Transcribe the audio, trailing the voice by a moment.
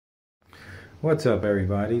What's up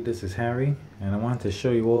everybody, this is Harry and I want to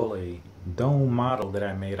show you all a dome model that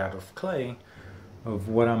I made out of clay of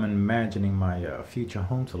what I'm imagining my future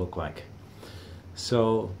home to look like.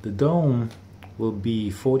 So the dome will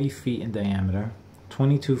be 40 feet in diameter,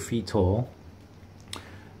 22 feet tall.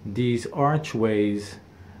 These archways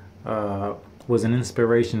was an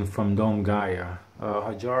inspiration from Dome Gaia.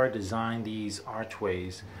 Hajar designed these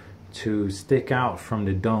archways to stick out from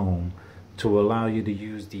the dome to allow you to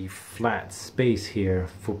use the flat space here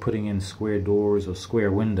for putting in square doors or square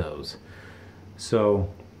windows. So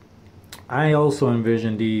I also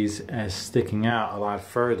envision these as sticking out a lot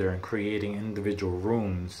further and creating individual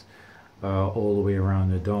rooms all the way around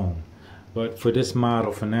the dome. But for this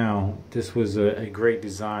model for now, this was a great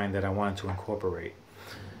design that I wanted to incorporate.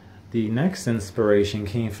 The next inspiration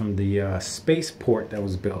came from the spaceport that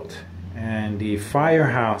was built, and the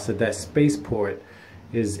firehouse at that spaceport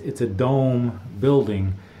it's a dome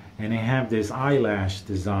building, and they have this eyelash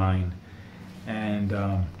design, and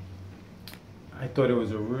I thought it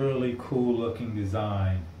was a really cool looking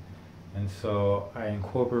design, and so I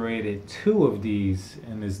incorporated two of these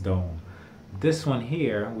in this dome. This one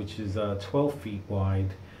here, which is 12 feet wide,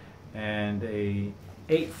 and a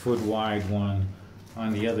 8-foot wide one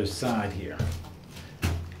on the other side here.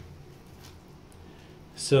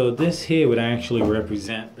 So this here would actually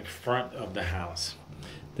represent the front of the house.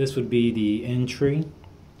 This would be the entry.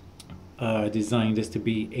 Designed this to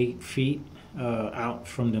be 8 feet out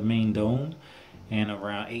from the main dome and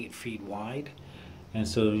around 8 feet wide. And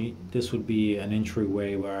so this would be an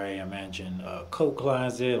entryway where I imagine a coat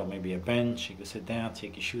closet or maybe a bench. You can sit down,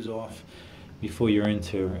 take your shoes off before you're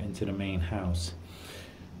into the main house.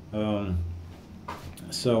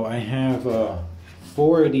 So I have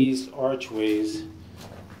 4 of these archways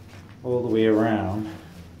all the way around,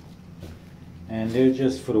 and they're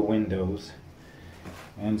just for the windows.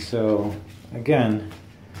 And so again,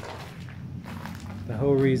 the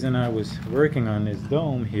whole reason I was working on this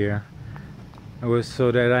dome here was so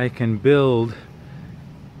that I can build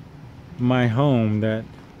my home that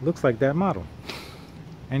looks like that model.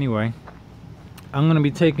 Anyway, I'm gonna be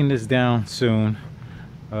taking this down soon.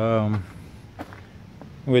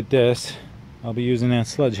 With this, I'll be using that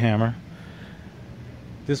sledgehammer.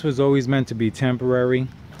 This was always meant to be temporary.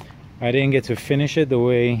 I didn't get to finish it the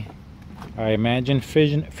way I imagined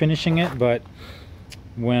finishing it, but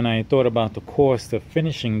when I thought about the cost of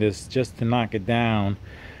finishing this just to knock it down,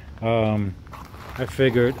 I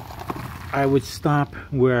figured I would stop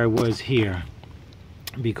where I was here,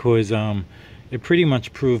 because it pretty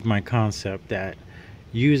much proved my concept that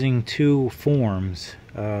using 2 forms,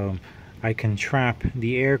 I can trap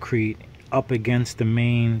the Aircrete up against the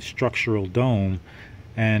main structural dome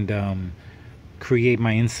and create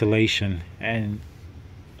my insulation. And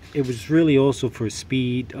it was really also for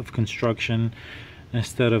speed of construction.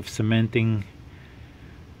 Instead of cementing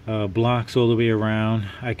blocks all the way around,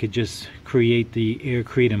 I could just create the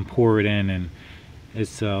Aircrete and pour it in, and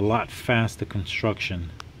it's a lot faster construction,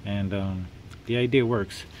 and the idea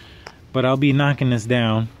works. But I'll be knocking this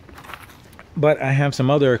down. But I have some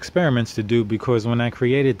other experiments to do, because when I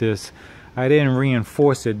created this, I didn't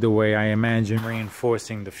reinforce it the way I imagine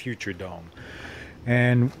reinforcing the future dome.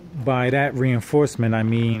 And by that reinforcement, I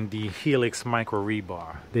mean the Helix micro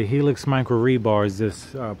rebar. The Helix micro rebar is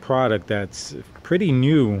this product that's pretty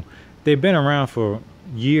new. They've been around for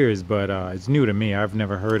years, but it's new to me. I've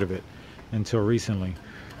never heard of it until recently.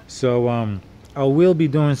 So I will be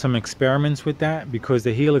doing some experiments with that, because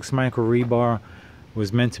the Helix micro rebar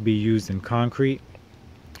was meant to be used in concrete.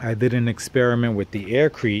 I did an experiment with the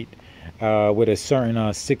Aircrete with a certain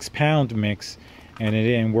 6-pound mix, and it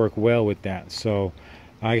didn't work well with that. So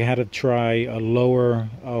I had to try a lower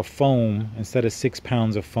foam. Instead of 6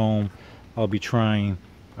 pounds of foam, I'll be trying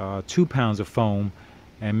 2 pounds of foam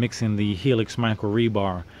and mixing the Helix micro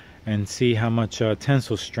rebar, and see how much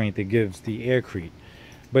tensile strength it gives the Aircrete.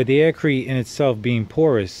 But the Aircrete in itself, being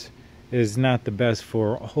porous, is not the best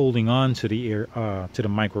for holding on to the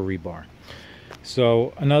micro rebar.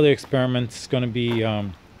 So another experiment is going to be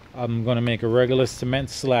I'm going to make a regular cement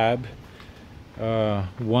slab,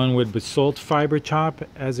 one with basalt fiber chop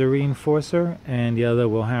as a reinforcer, and the other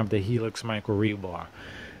will have the Helix micro rebar.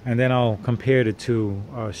 And then I'll compare the two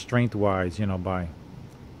strength wise, you know, by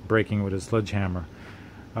breaking with a sledgehammer,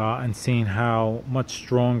 and seeing how much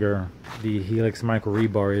stronger the Helix micro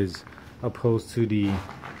rebar is opposed to the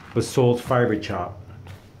basalt fiber chop.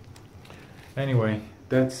 Anyway,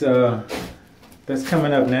 that's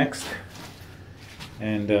coming up next,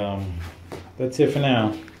 and that's it for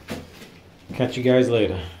now. Catch you guys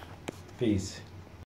later. Peace.